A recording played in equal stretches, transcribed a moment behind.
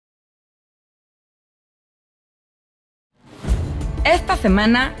Esta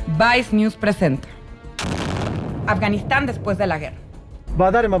semana, Vice News presenta Afganistán después de la guerra.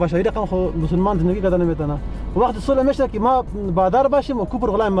 بادر ما باشه رقم خو مسلمان زندگی کردن نمیتونه وقت صلح میشه که ما بادر باشیم و کوپر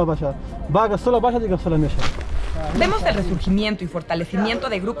غلام ما باشه بعد صلح باشه دیگه صلح میشه. Vemos el resurgimiento y fortalecimiento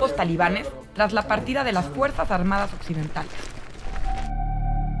de grupos talibanes tras la partida de las fuerzas armadas occidentales.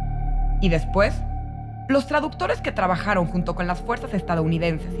 Y después, los traductores que trabajaron junto con las fuerzas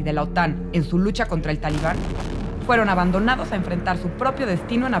estadounidenses y de la OTAN en su lucha contra el Talibán fueron abandonados a enfrentar su propio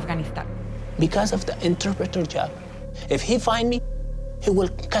destino en Afganistán. Because of the interpreter job. If he find me, he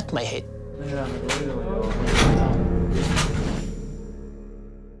will cut my head.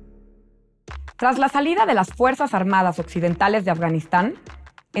 Tras la salida de las Fuerzas Armadas Occidentales de Afganistán,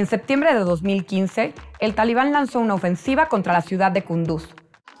 en septiembre de 2015, el Talibán lanzó una ofensiva contra la ciudad de Kunduz,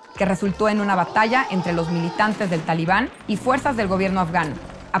 que resultó en una batalla entre los militantes del Talibán y fuerzas del gobierno afgano,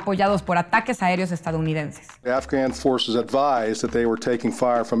 apoyados por ataques aéreos estadounidenses. The Afghan forces advised that they were taking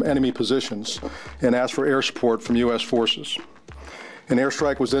fire from enemy positions and asked for air support from U.S. forces. An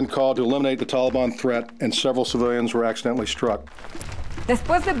airstrike was then called to eliminate the Taliban threat, and several civilians were accidentally struck.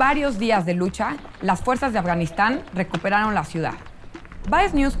 Después de varios días de lucha, las fuerzas de Afganistán recuperaron la ciudad.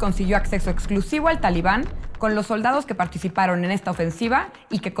 Vice News consiguió acceso exclusivo al Talibán con los soldados que participaron en esta ofensiva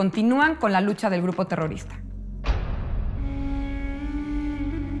y que continúan con la lucha del grupo terrorista.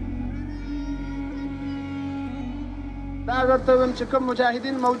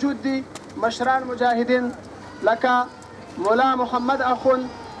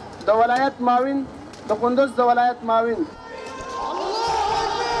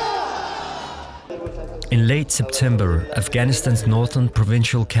 In late September, Afghanistan's northern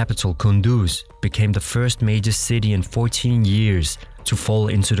provincial capital Kunduz became the first major city in 14 years to fall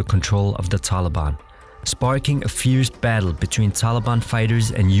into the control of the Taliban, sparking a fierce battle between Taliban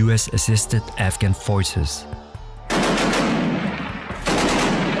fighters and US-assisted Afghan forces.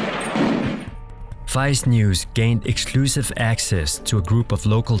 Vice News gained exclusive access to a group of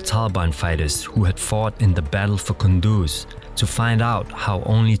local Taliban fighters who had fought in the battle for Kunduz to find out how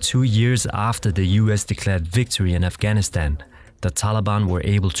only 2 years after the US declared victory in Afghanistan, the Taliban were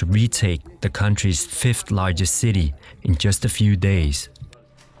able to retake the country's 5th largest city in just a few days.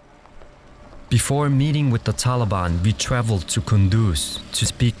 Before meeting with the Taliban, we traveled to Kunduz to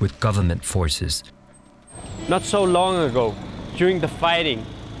speak with government forces. Not so long ago, during the fighting,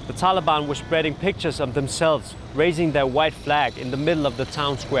 the Taliban were spreading pictures of themselves raising their white flag in the middle of the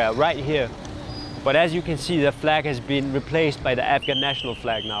town square, right here. But as you can see, the flag has been replaced by the Afghan national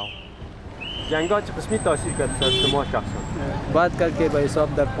flag now. بعد کل که به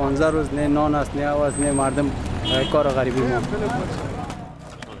حساب در 15 روز نه نان است نه آواز نه مردم کار غریبی ما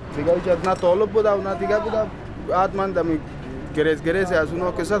دیگه وجود نه طالب بود و نه دیگه بود حتما دم گریز از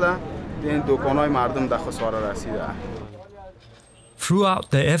اونها که زده این دکانای مردم در خساره رسیده. Throughout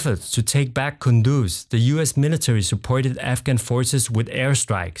the efforts to take back Kunduz, the US military supported Afghan forces with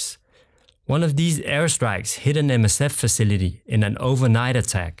airstrikes. One of these airstrikes hit an MSF facility in an overnight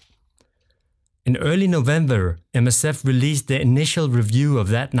attack. In early November, MSF released the initial review of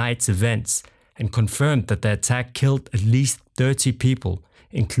that night's events and confirmed that the attack killed at least 30 people,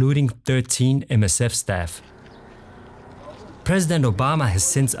 including 13 MSF staff. President Obama has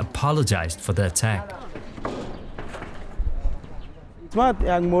since apologized for the attack. ما یک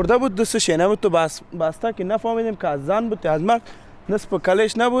مرده بود دوست شینه بود تو بسته که نفهمیدیم که از زن بود از مرد نصف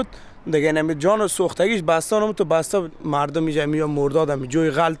کلش نبود دیگه نمی جان و سوختگیش بسته نمود تو بسته مردم میجه یا مرده آدم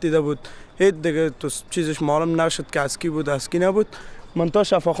جوی غلط دیده بود هیچ دیگه تو چیزش معلوم نشد که از کی بود از کی نبود منتها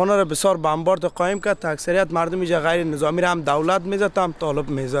شفاخانه را بسیار بمبارد قایم کرد اکثریت مردم میجه غیر نظامی را هم دولت میزد هم طالب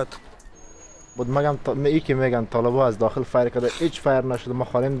میزد بود مگم ای که میگن طالبا از داخل فایر کرده هیچ فایر نشد ما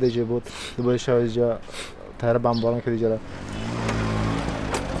خالیم دیجه بود دوباره شویجا تر بمباران که دیجه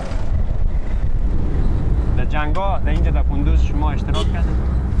جنگا در اینجا در کندوز شما اشتراک کردید؟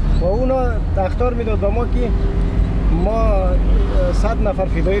 و اونا اخطار میداد به ما که ما 100 نفر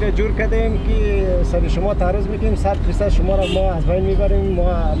فدایی را جور کردیم که سر شما تعرض میکنیم 100% شما را ما از بین میبریم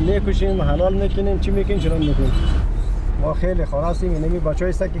ما میکشیم حلال میکنیم چی میکنیم چنان میکنیم ما خیلی خلاصیم اینمی بچه‌ای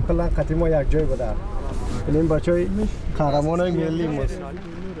است که کلا قطعی ما یک جای بوده این بچه‌ای قهرمانای ملی ماست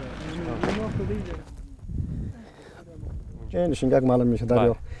این شنگک معلوم میشه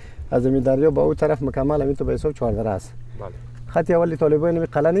دریا از این دریا با اون طرف مکمل همین تو به حساب 14 است. خط اولی طالبان می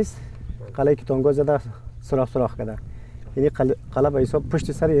قلعه نیست. قلعه که تونگو زده سوراخ کرده. یعنی قلعه به حساب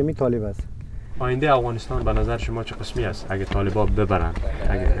پشت سر همین طالب است. آینده افغانستان به نظر شما چه قسمی است اگه طالبان ببرن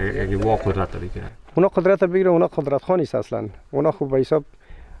اگه وا قدرت بگیرن؟ اونا قدرت بگیرن اونا قدرت خان نیست اصلا. اونا خوب به حساب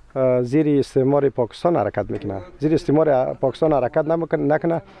زیر استعمار پاکستان حرکت میکنه. زیر استعمار پاکستان حرکت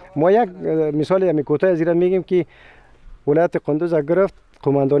نکنه. ما یک مثال همین کوتاه زیرا میگیم که ولایت قندوز گرفت،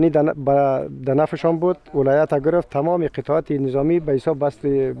 قماندانی در نفشان بود. ولایت گرفت، تمام قطعات نظامی به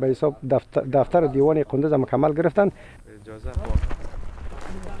حساب دفتر دیوان قندوز مکمل گرفتن.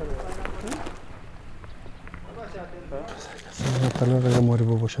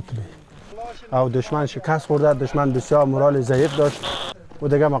 او دشمن شکست خورده، دشمن بسیار مورال ضعیف داشت و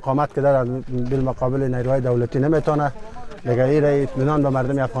دیگه مقاومت که در بالمقابل نیروهای دولتی نمیتونه. دیگه این را اطمینان به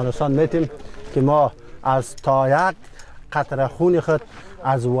مردم افغانستان میتیم که ما از تا یک قطره خون خود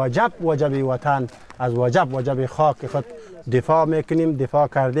از وجب وطن، از وجب خاک خود دفاع میکنیم، دفاع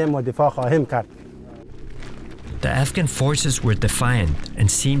کردیم و دفاع خواهیم کرد. The Afghan forces were defiant and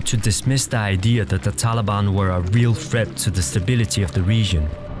seemed to dismiss the idea that the Taliban were a real threat to the stability of the region.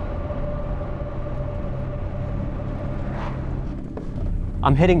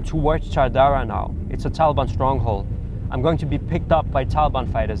 I'm heading towards Chardara now. It's a Taliban stronghold. I'm going to be picked up by Taliban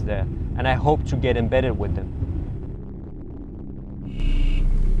fighters there, and I hope to get embedded with them.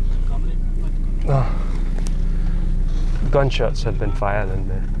 Gunshots have been fired and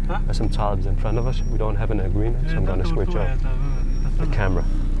there's some Talibans in front of us. We don't have an agreement, so I'm going to switch off the camera.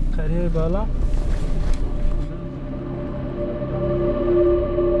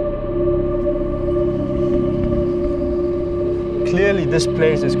 Clearly this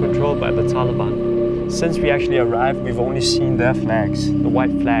place is controlled by the Taliban. Since we actually arrived, we've only seen their flags, the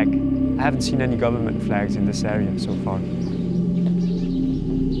white flag. I haven't seen any government flags in this area so far.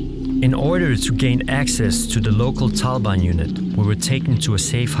 In order to gain access to the local Taliban unit, we were taken to a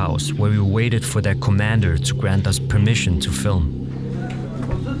safe house where we waited for their commander to grant us permission to film.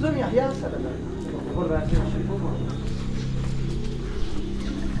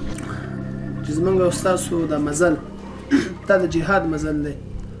 جزمنګ استاسو د مزل تا د جهاد مزل دی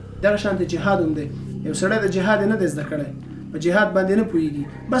دغه شانت جهاد هم دی یو سړی د جهاد نه د زده کړی په جهاد باندې نه پوهیږي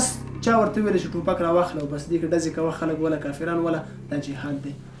بس چا ورته ویل چې ټوپک را واخلو بس دې کې ډزې کوه خلک ولا کافران ولا دا جهاد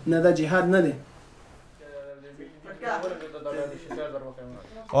دی نه دا جهاد نه دی.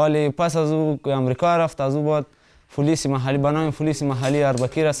 ولی پس از او که امریکا رفت از او بعد پلیس محلی به نام پلیس محلی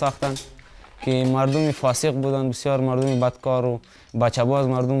اربکی را ساختن که مردم فاسق بودن، بسیار مردم بدکار و بچه باز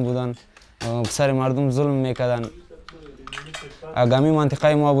مردم بودن، سر مردم ظلم میکردن. اگمی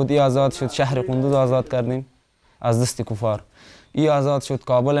منطقه ما بود، ای آزاد شد، شهر قندوز آزاد کردیم از دست کفار. ای آزاد شد،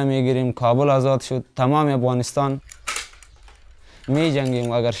 کابل میگیریم، کابل آزاد شد، تمام افغانستان می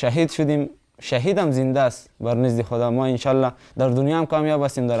جنگیم. اگر شهید شدیم، شهید هم زنده است بر نزد خدا. ما انشالله در دنیا هم کامیاب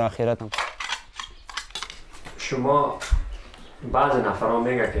هستیم، در آخرت هم. شما بعض نفرها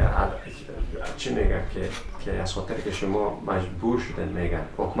میگه که چی میگه که از خاطر که شما مجبور شدن، میگن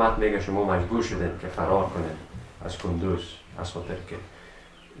حکومت میگه شما مجبور شدن که فرار کنن از کندوز از خاطر که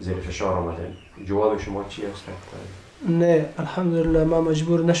زیر فشار آمدن. جواب شما چی است؟ نه الحمدلله ما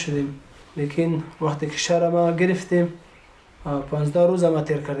مجبور نشدیم، لیکن وقتی که شهر ما گرفتیم 15 روز ما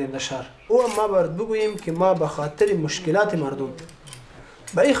تیر کردیم در شهر. او ما باید بگوییم که ما به خاطر مشکلات مردم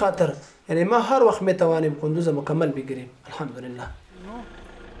به این خاطر یعنی ما هر وقت میتوانیم کندوز مکمل بگیریم الحمدلله.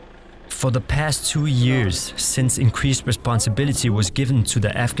 For the past 2 years, since increased responsibility was given to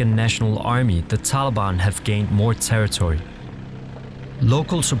the Afghan National Army, the Taliban have gained more territory.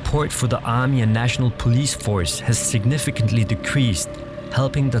 Local support for the army and national police force has significantly decreased,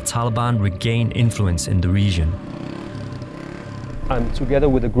 helping the Taliban regain influence in the region. I'm together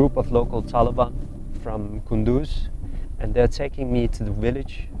with a group of local Taliban from Kunduz, and they're taking me to the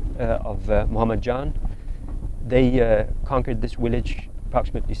village of Muhammad Jan. They conquered this village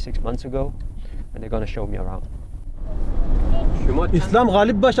approximately 6 months ago, and they're going to show me around. اسلام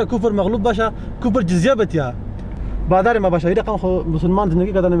غالب باشه، کفر مغلوب باشه، کفر جزیه بتیا. بادار ما باشه، رقم خو مسلمان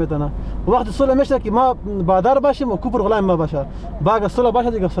زندگی کردن نمیتونه. وقت صلح میشه که ما بادار باشیم و کفر غلام ما باشه. باقی صلح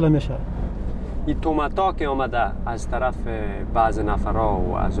باشه دیگه صلح میشه. این تومتا که آمده از طرف بعض نفرها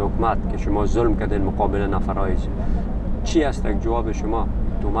و از حکومت که شما ظلم کردین مقابل نفرهای چی است جواب شما؟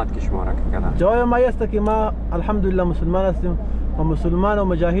 تومت که شما را کردن؟ جواب ما است که ما الحمدلله مسلمان هستیم و مسلمان و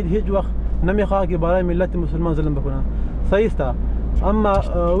مجاهد هیچ وقت نمیخواد که برای ملت مسلمان ظلم بکنه. صحیح است. اما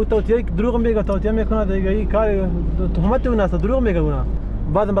او توتیه دروغ میگه، توتیه میکنه دیگه این کار تهمت اون است، دروغ میگه.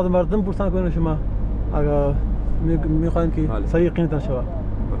 بعد مردم پرسان کنن شما اگر میخواین که صحیح قینتان شود.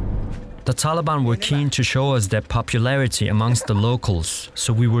 The Taliban were keen to show us their popularity amongst the locals,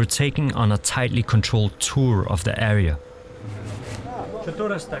 so we were taken on a tightly controlled tour of the area.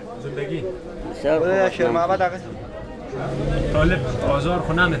 چطور است زندگی؟ طالب آزار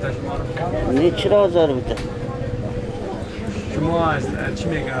خونه میده شما رو؟ نه چرا آزار بده؟ شما از چی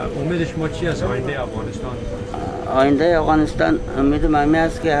میگه؟ امید شما چی است آینده افغانستان؟ آینده افغانستان امیدم همین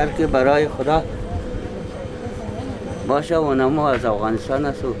است که هر کی برای خدا باشه و نمو از افغانستان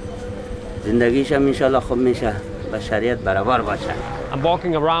است و زندگیش هم انشالله خوب میشه. با شریعت برابر باشند. I'm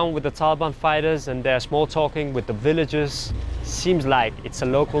walking around with the Taliban fighters and they're small talking with the villagers. Seems like it's a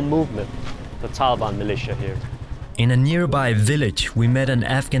local movement, the Taliban militia here. In a nearby village, we met an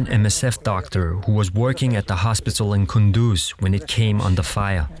Afghan MSF doctor who was working at the hospital in Kunduz when it came under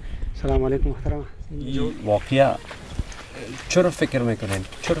fire. سلام علیکم محترم. واقعا چرا فکر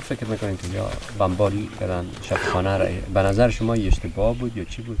میکنین که یا بمباری کردن شبخانه را به نظر شما اشتباه بود یا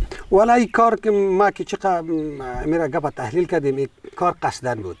چی بود؟ والا این کار که ما که چقدر میره گپ تحلیل کردیم این کار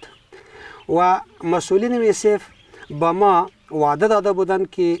قصدن بود و مسئولین MSF با ما وعده داده بودن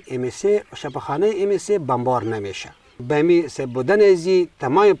که شبخانه MSF بمبار نمیشه. به می بودن ازی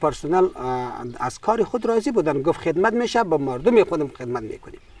تمام پرسنل از کار خود راضی بودن، گفت خدمت میشه، با مردم خودم خدمت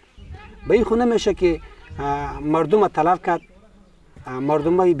میکنیم. به این خونه میشه که مردم تلف کرد،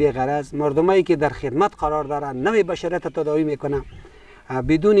 مردمای بی‌غرض، مردمایی که در خدمت قرار دارن، نوی بشریت تداوی میکنن،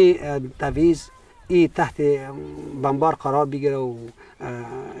 بدون تعویض ای تحت بمبار قرار بگیره و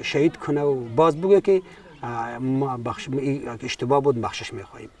شهید کنه و باز بگه که اشتباه بود بخشش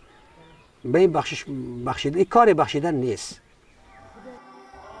میخواهیم. به این این کار بخشیدن نیست.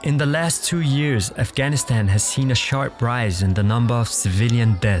 In the last 2 years, Afghanistan has seen a sharp rise in the number of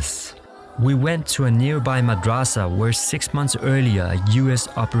civilian deaths. We went to a nearby madrasa where 6 months earlier a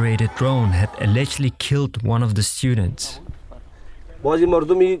US-operated drone had allegedly killed one of the students. بعضی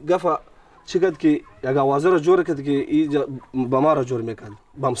مردمی گفت چقدر که یک آوازه را جور کرد که این بما را جور میکرد،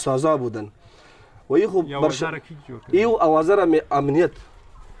 بمسازا بودن و این خوب این آوازه را امنیت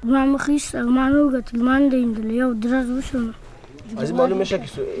من خیست من وقت من دیندلی و درس وشون از این معلوم میشه که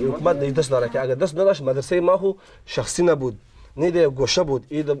حکومت دست داره که اگر دست نداشت مدرسه ما خو شخصی نبود، نه ده گوشه بود،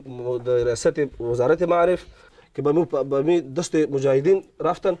 این ریاست وزارت معارف که به می دست مجاهدین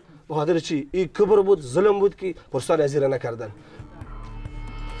رفتن به خاطر چی؟ این کبر بود، ظلم بود که پرسان ازیره نکردن.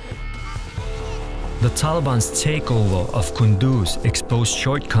 The Taliban's takeover of Kunduz exposed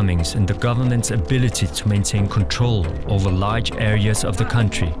shortcomings in the government's ability to maintain control over large areas of the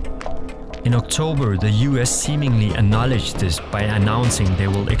country. In October, the US seemingly acknowledged this by announcing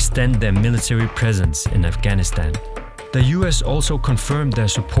they will extend their military presence in Afghanistan. The US also confirmed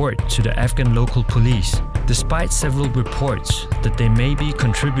their support to the Afghan local police, despite several reports that they may be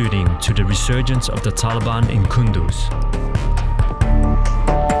contributing to the resurgence of the Taliban in Kunduz.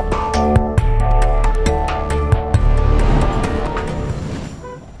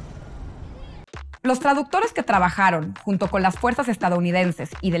 Los traductores que trabajaron junto con las fuerzas estadounidenses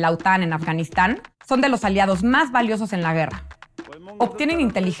y de la OTAN en Afganistán son de los aliados más valiosos en la guerra. Obtienen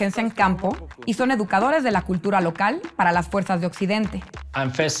inteligencia en campo y son educadores de la cultura local para las fuerzas de Occidente.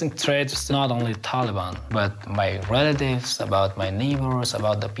 I'm facing threats not only Taliban, but my relatives, about my neighbors,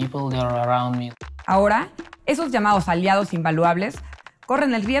 about the people that are around me. Ahora, esos llamados aliados invaluables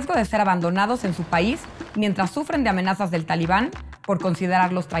corren el riesgo de ser abandonados en su país mientras sufren de amenazas del Talibán por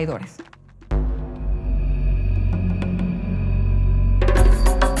considerarlos traidores.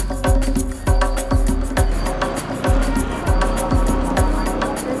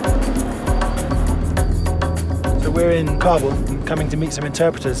 We're in Kabul, coming to meet some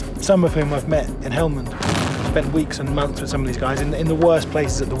interpreters, some of whom I've met in Helmand. Spent weeks and months with some of these guys in the worst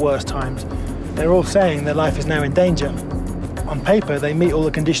places at the worst times. They're all saying their life is now in danger. On paper, they meet all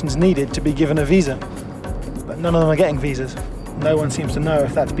the conditions needed to be given a visa, but none of them are getting visas. No one seems to know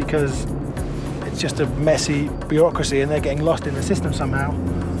if that's because it's just a messy bureaucracy and they're getting lost in the system somehow,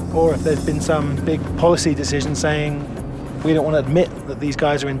 or if there's been some big policy decision saying we don't want to admit that these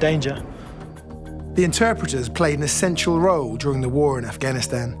guys are in danger. The interpreters played an essential role during the war in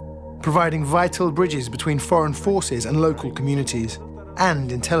Afghanistan, providing vital bridges between foreign forces and local communities, and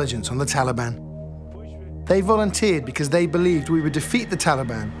intelligence on the Taliban. They volunteered because they believed we would defeat the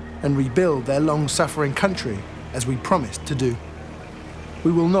Taliban and rebuild their long-suffering country, as we promised to do.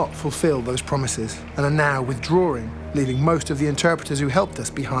 We will not fulfill those promises and are now withdrawing, leaving most of the interpreters who helped us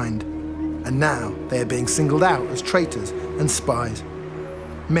behind. And now they are being singled out as traitors and spies.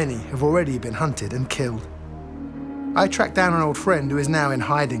 Many have already been hunted and killed. I tracked down an old friend who is now in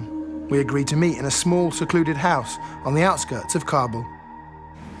hiding. We agreed to meet in a small, secluded house on the outskirts of Kabul.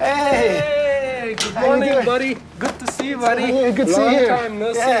 Hey! Good morning, buddy. Good to see you, buddy. Good to see you. Long time no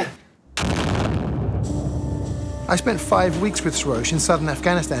see. I spent 5 weeks with Srosh in southern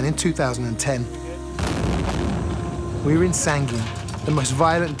Afghanistan in 2010. We were in Sangin, the most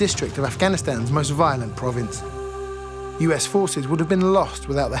violent district of Afghanistan's most violent province. US forces would have been lost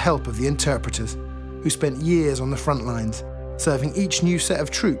without the help of the interpreters, who spent years on the front lines, serving each new set of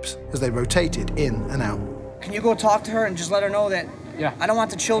troops as they rotated in and out. Can you go talk to her and just let her know that Yeah. I don't want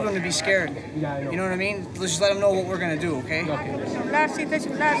the children to be scared. Yeah, I know. You know what I mean? Let's just let them know what we're gonna do, okay?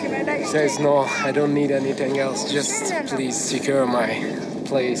 He says, no, I don't need anything else. Just please secure my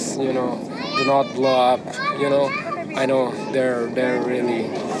place, you know. Do not blow up, you know. I know they're really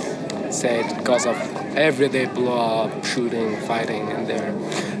sad because of everyday blow up, shooting, fighting in there.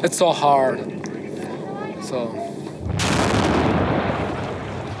 It's so hard. So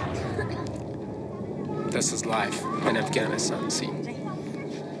this is life in Afghanistan, see.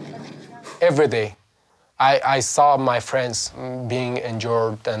 Every day, I saw my friends being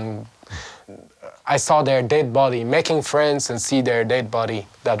injured, and I saw their dead body, making friends and see their dead body.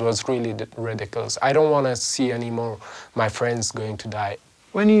 That was really ridiculous. I don't want to see anymore my friends going to die.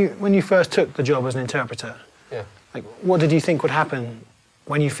 When you first took the job as an interpreter, yeah, like what did you think would happen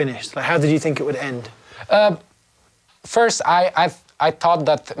when you finished? Like how did you think it would end? First, I thought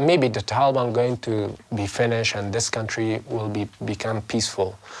that maybe the Taliban going to be finished and this country will become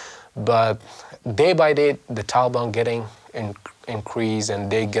peaceful. But day by day, the Taliban getting increased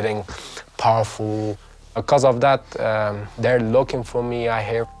and they getting powerful. Because of that, they're looking for me, I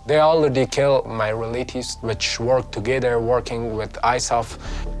hear. They already killed my relatives, which work together, working with ISAF.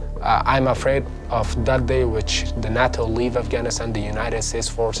 I'm afraid of that day which the NATO leave Afghanistan, the United States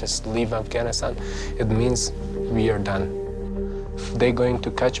forces leave Afghanistan. It means we are done. If they're going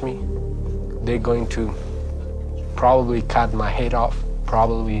to catch me, they're going to probably cut my head off,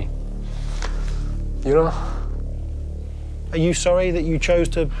 probably, you know. Are you sorry that you chose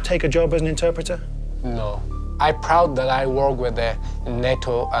to take a job as an interpreter? No. I'm proud that I work with the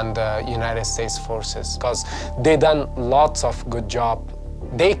NATO and the United States forces because they done lots of good job.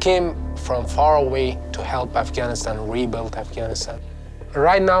 They came from far away to help Afghanistan, rebuild Afghanistan.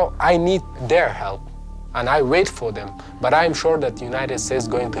 Right now, I need their help, and I wait for them, but I'm sure that the United States is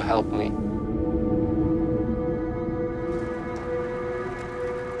going to help me.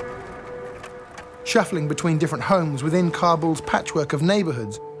 Shuffling between different homes within Kabul's patchwork of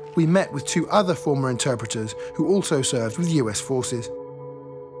neighborhoods, we met with two other former interpreters who also served with US forces.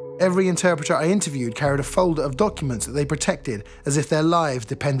 Every interpreter I interviewed carried a folder of documents that they protected as if their lives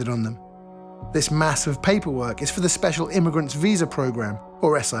depended on them. This mass of paperwork is for the Special Immigrants Visa Program,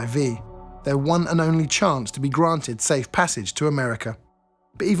 or SIV, their one and only chance to be granted safe passage to America.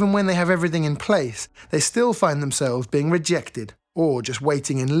 But even when they have everything in place, they still find themselves being rejected or just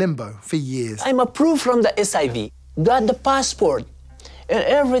waiting in limbo for years. I'm approved from the SIV, got the passport, and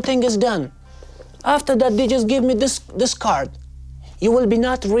everything is done. After that, they just give me this card. You will be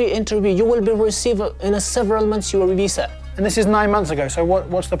not re-interviewed. You will be received in several months your visa. And this is 9 months ago, so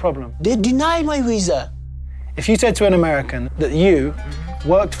what's the problem? They deny my visa. If you said to an American that you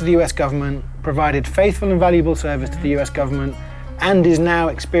worked for the US government, provided faithful and valuable service to the US government, and is now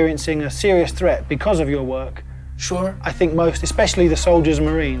experiencing a serious threat because of your work, sure, I think most, especially the soldiers and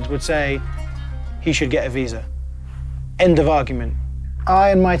Marines, would say he should get a visa. End of argument.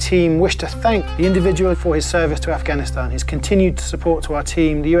 I and my team wish to thank the individual for his service to Afghanistan, his continued support to our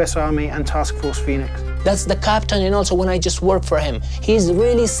team, the US Army and Task Force Phoenix. That's the captain, and also when I just worked for him. He's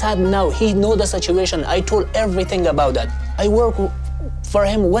really sad now. He knows the situation. I told everything about that. I worked for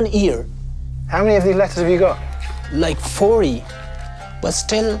him 1 year. How many of these letters have you got? Like 40. But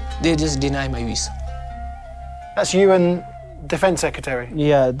still, they just deny my visa. That's you and Defense Secretary?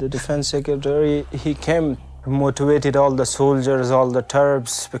 Yeah, the Defense Secretary, he came, motivated all the soldiers, all the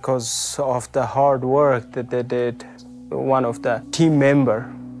Terps, because of the hard work that they did. One of the team members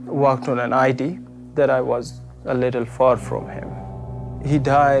worked on an ID that I was a little far from him. He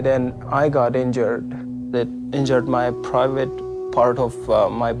died and I got injured. It injured my private part of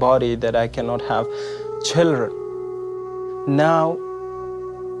my body that I cannot have children. Now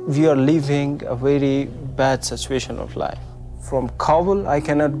we are living a very bad situation of life. From Kabul, I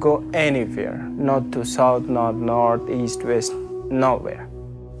cannot go anywhere, not to south, not north, east, west, nowhere.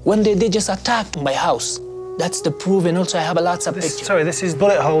 One day they just attacked my house. That's the proof, and also I have lots of pictures. Sorry, this is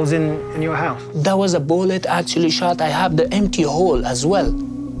bullet holes in your house? That was a bullet actually shot. I have the empty hole as well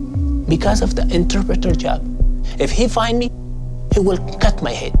because of the interpreter job. If he find me, he will cut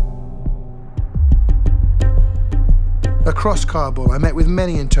my head. Across Kabul, I met with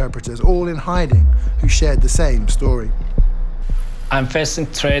many interpreters, all in hiding, who shared the same story. I'm facing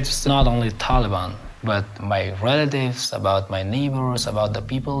threats not only Taliban, but my relatives, about my neighbors, about the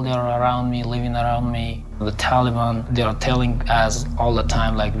people that are around me, living around me. The Taliban, they are telling us all the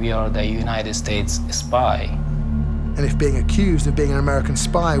time like we are the United States spy. And if being accused of being an American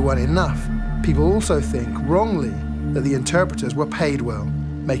spy weren't enough, people also think, wrongly, that the interpreters were paid well,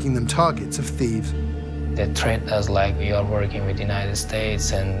 making them targets of thieves. They threat us like we are working with the United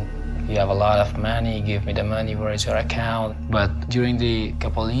States and You have a lot of money, give me the money, where is your account? But during the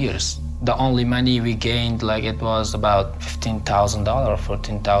couple of years, the only money we gained, like it was about $15,000,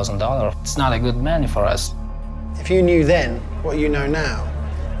 $14,000. It's not a good money for us. If you knew then what you know now,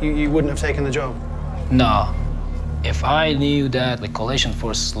 you wouldn't have taken the job? No. If I knew that the coalition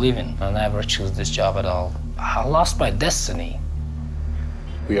force is leaving, I never choose this job at all. I lost my destiny.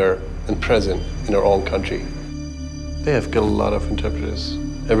 We are in prison in our own country. They have killed a lot of interpreters.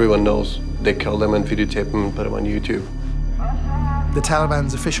 Everyone knows they kill them and videotape them and put them on YouTube. The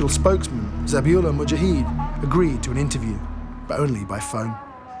Taliban's official spokesman, Zabiullah Mujahid, agreed to an interview, but only by phone.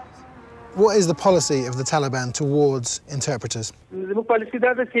 What is the policy of the Taliban towards interpreters? زموږ پالیسي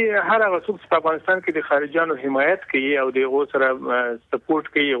دا ده چې هر هغه څوک چې په افغانستان کې د خارجيانو حمایت کوي او د هغو سره سپورټ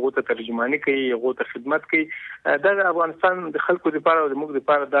کوي، هغو ته ترجماني کوي، هغو ته خدمت کوي، دا د افغانستان د خلکو لپاره او زموږ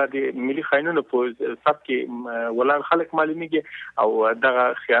لپاره دا د ملي خاینونو په صف کې ولاړ خلک معلومیږي او دغه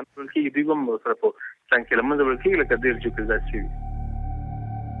خیانت کوي، دوی هم سره په څنګه کې لمنځه وړل کېږي لکه ډېر چې ځای شوي.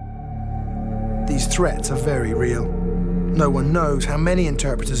 These threats are very real. No one knows how many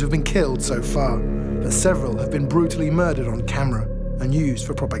interpreters have been killed so far, but several have been brutally murdered on camera and used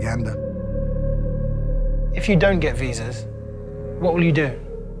for propaganda. If you don't get visas, what will you do?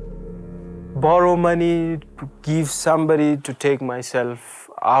 Borrow money to give somebody to take myself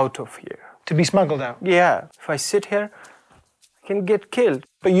out of here. To be smuggled out? Yeah. If I sit here, I can get killed.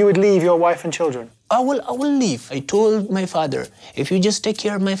 But you would leave your wife and children? I will leave. I told my father, if you just take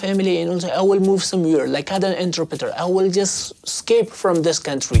care of my family and also I will move somewhere, like other interpreter. I will just escape from this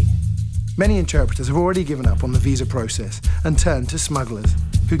country. Many interpreters have already given up on the visa process and turned to smugglers,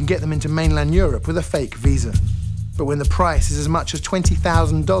 who can get them into mainland Europe with a fake visa. But when the price is as much as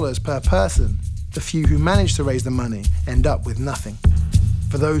 $20,000 per person, the few who manage to raise the money end up with nothing.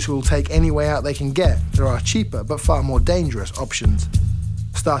 For those who will take any way out they can get, there are cheaper but far more dangerous options.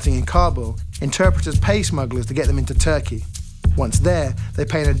 Starting in Kabul, interpreters pay smugglers to get them into Turkey. Once there, they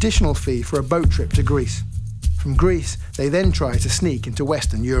pay an additional fee for a boat trip to Greece. From Greece, they then try to sneak into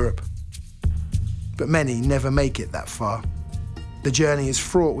Western Europe. But many never make it that far. The journey is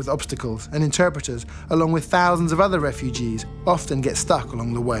fraught with obstacles, and interpreters, along with thousands of other refugees, often get stuck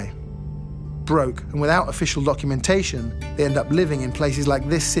along the way. Broke and without official documentation, they end up living in places like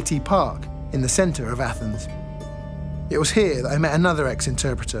this city park in the center of Athens. It was here that I met another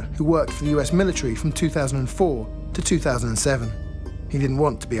ex-interpreter who worked for the US military from 2004 to 2007. He didn't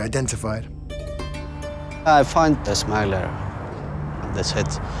want to be identified. I found the smuggler. They said,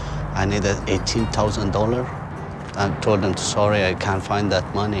 I needed $18,000. I told him, sorry, I can't find that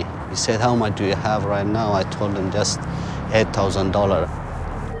money. He said, how much do you have right now? I told him just $8,000.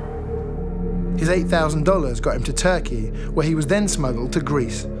 His $8,000 got him to Turkey, where he was then smuggled to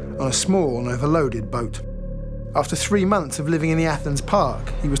Greece on a small and overloaded boat. After 3 months of living in the Athens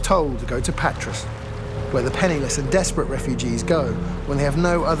park, he was told to go to Patras, where the penniless and desperate refugees go when they have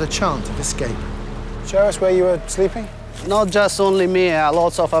no other chance of escape. Show us where you were sleeping? Not just only me,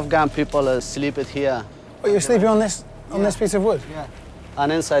 lots of Afghan people sleep here. Oh, you were sleeping on this piece of wood? Yeah.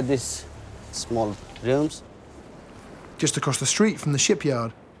 And inside these small rooms. Just across the street from the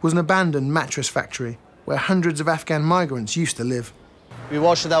shipyard was an abandoned mattress factory where hundreds of Afghan migrants used to live. We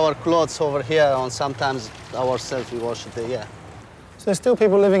washed our clothes over here, and sometimes ourselves we wash it here. So there's still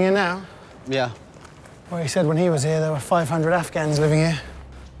people living here now? Yeah. Well, he said when he was here there were 500 Afghans living here.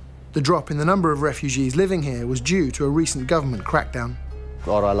 The drop in the number of refugees living here was due to a recent government crackdown.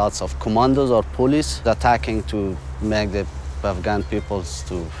 There are lots of commandos or police attacking to make the Afghan peoples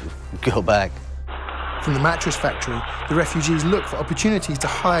to go back. From the mattress factory, the refugees look for opportunities to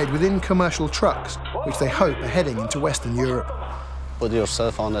hide within commercial trucks, which they hope are heading into Western Europe. Put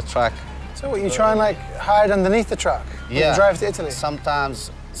yourself on the truck. So what, you try and like hide underneath the truck? Yeah. Drive to Italy?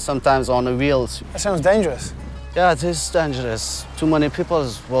 Sometimes on the wheels. That sounds dangerous. Yeah, it is dangerous. Too many people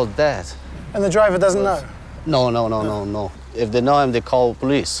were dead. And the driver doesn't know? No. If they know him, they call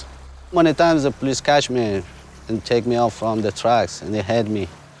police. Many times the police catch me and take me off from the tracks and they hit me,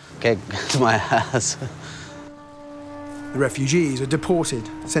 kick my ass. The refugees are deported,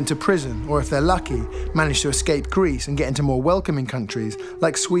 sent to prison, or if they're lucky, manage to escape Greece and get into more welcoming countries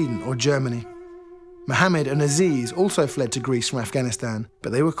like Sweden or Germany. Mohammed and Aziz also fled to Greece from Afghanistan,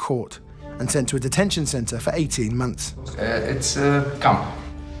 but they were caught and sent to a detention center for 18 months. It's a camp.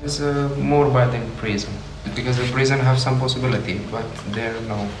 It's more bad than prison, because the prison have some possibility, but there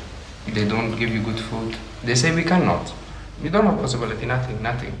no. They don't give you good food. They say we cannot. You don't have possibility,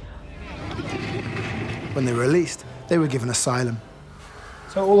 nothing. When they were released, they were given asylum.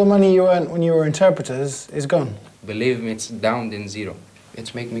 So all the money you earned when you were interpreters is gone? Believe me, it's down than zero.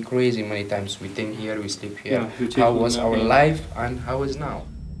 It's make me crazy many times. We think here, we sleep here. Yeah, how was our life and how is now?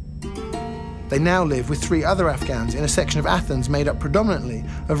 They now live with 3 other Afghans in a section of Athens made up predominantly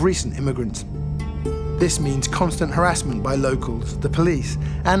of recent immigrants. This means constant harassment by locals, the police,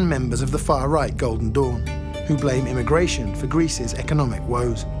 and members of the far-right Golden Dawn, who blame immigration for Greece's economic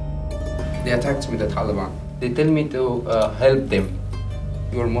woes. They attacked me, the Taliban. They tell me to help them.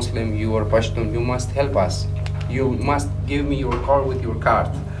 You are Muslim, you are Pashtun, you must help us. You must give me your car with your card.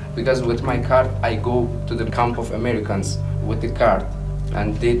 Because with my card, I go to the camp of Americans with the card.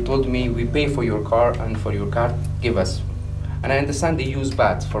 And they told me, we pay for your car and for your card, give us. And I understand they use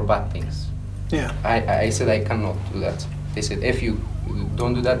bats for bad things. Yeah. I said I cannot do that. They said, if you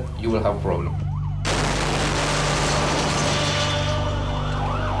don't do that, you will have a problem.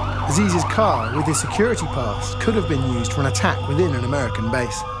 Aziz's car with his security pass could have been used for an attack within an American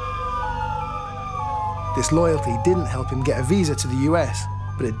base. This loyalty didn't help him get a visa to the US,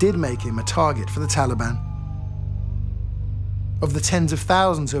 but it did make him a target for the Taliban. Of the tens of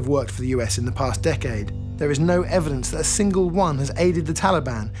thousands who have worked for the US in the past decade, there is no evidence that a single one has aided the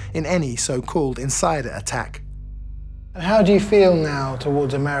Taliban in any so-called insider attack. And how do you feel now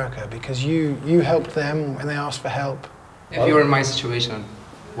towards America? Because you helped them when they asked for help. If you're in my situation,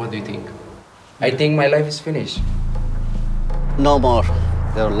 what do you think? I think my life is finished. No more.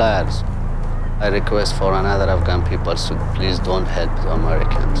 They're lads. I request for another Afghan people to please don't help the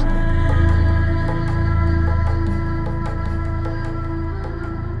Americans.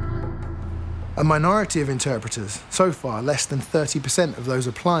 A minority of interpreters, so far less than 30% of those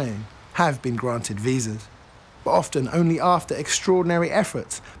applying, have been granted visas, but often only after extraordinary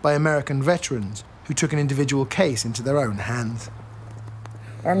efforts by American veterans who took an individual case into their own hands.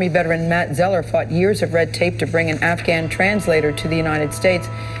 Army veteran Matt Zeller fought years of red tape to bring an Afghan translator to the United States.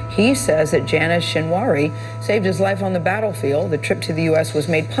 He says that Janice Shinwari saved his life on the battlefield. The trip to the U.S. was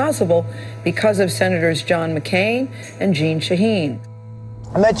made possible because of Senators John McCain and Jeanne Shaheen.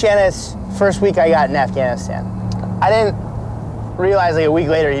 I met Janice first week I got in Afghanistan. I didn't realize like a week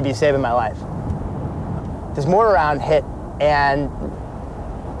later he'd be saving my life. This mortar round hit, and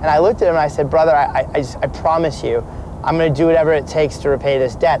I looked at him and I said, brother, I promise you, I'm going to do whatever it takes to repay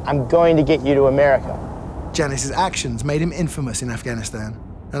this debt. I'm going to get you to America. Janice's actions made him infamous in Afghanistan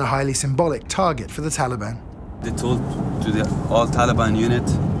and a highly symbolic target for the Taliban. They told to the all Taliban unit,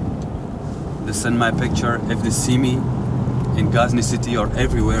 they send my picture. If they see me in Ghazni city or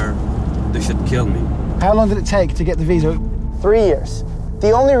everywhere, they should kill me. How long did it take to get the visa? 3 years.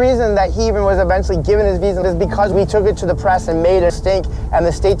 The only reason that he even was eventually given his visa is because we took it to the press and made a stink, and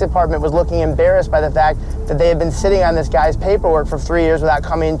the State Department was looking embarrassed by the fact that they had been sitting on this guy's paperwork for 3 years without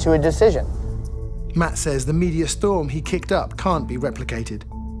coming to a decision. Matt says the media storm he kicked up can't be replicated,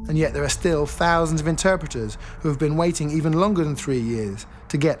 and yet there are still thousands of interpreters who have been waiting even longer than 3 years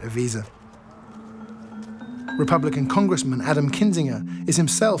to get a visa. Republican Congressman Adam Kinzinger is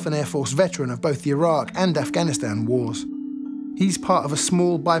himself an Air Force veteran of both the Iraq and Afghanistan wars. He's part of a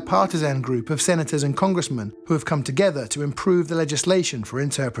small bipartisan group of senators and congressmen who have come together to improve the legislation for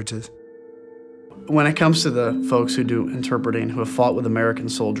interpreters. When it comes to the folks who do interpreting, who have fought with American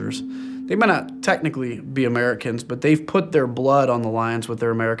soldiers, they may not technically be Americans, but they've put their blood on the lines with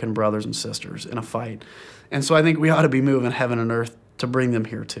their American brothers and sisters in a fight. And so I think we ought to be moving heaven and earth to bring them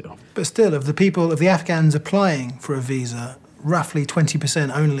here too. But still, of the Afghans applying for a visa, roughly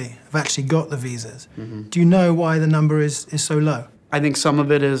 20% only have actually got the visas. Mm-hmm. Do you know why the number is so low? I think some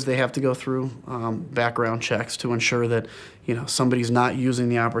of it is they have to go through background checks to ensure that somebody's not using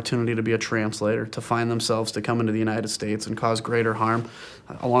the opportunity to be a translator to find themselves to come into the United States and cause greater harm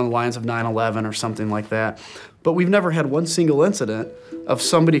along the lines of 9/11 or something like that. But we've never had one single incident of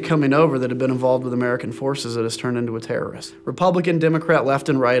somebody coming over that had been involved with American forces that has turned into a terrorist. Republican, Democrat, left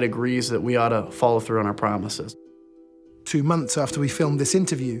and right agrees that we ought to follow through on our promises. 2 months after we filmed this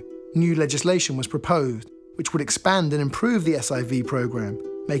interview, new legislation was proposed, which would expand and improve the SIV program,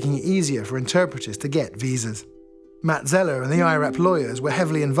 making it easier for interpreters to get visas. Matt Zeller and the IRAP lawyers were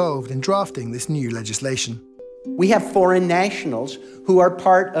heavily involved in drafting this new legislation. We have foreign nationals who are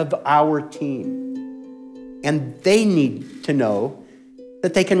part of our team, and they need to know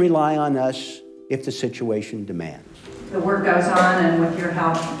that they can rely on us if the situation demands. The work goes on, and with your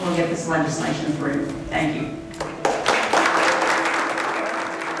help, we'll get this legislation through. Thank you.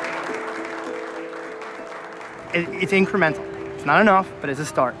 It's incremental. It's not enough, but it's a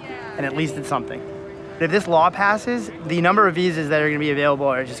start, and at least it's something. If this law passes, the number of visas that are going to be available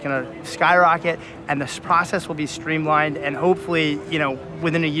are just going to skyrocket, and this process will be streamlined, and hopefully,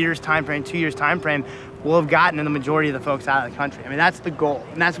 within a year's time frame, 2 years time frame, we'll have gotten the majority of the folks out of the country. I mean, that's the goal,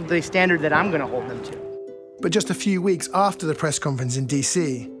 and that's the standard that I'm going to hold them to. But just a few weeks after the press conference in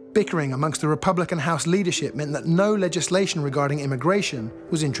DC, Bickering amongst the Republican House leadership meant that no legislation regarding immigration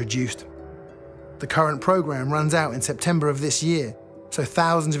was introduced. The current program runs out in September of this year, so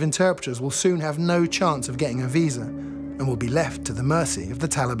thousands of interpreters will soon have no chance of getting a visa and will be left to the mercy of the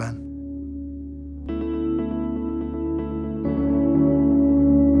Taliban.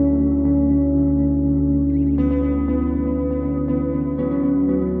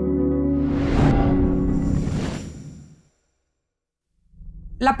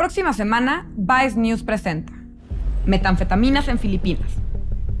 La próxima semana, Vice News presenta metanfetaminas en Filipinas.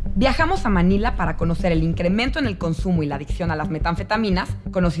 Viajamos a Manila para conocer el incremento en el consumo y la adicción a las metanfetaminas,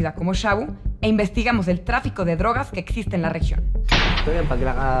 conocida como shabu, e investigamos el tráfico de drogas que existe en la región. Pag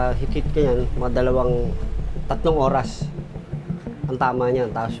naka-hit ka yan, mga 3 oras ang tama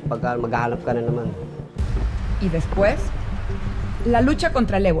niyan, tapos pag maghahanap ka na naman. Y después, la lucha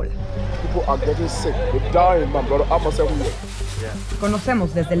contra el ébola. People are getting sick. They're dying, man, brother. Almost everywhere.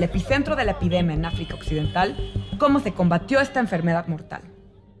 Conocemos desde el epicentro de la epidemia en África Occidental cómo se combatió esta enfermedad mortal.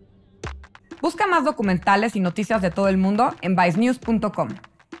 Busca más documentales y noticias de todo el mundo en vicenews.com,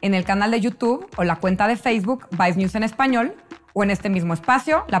 en el canal de YouTube o la cuenta de Facebook Vice News en español, o en este mismo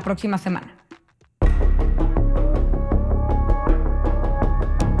espacio la próxima semana.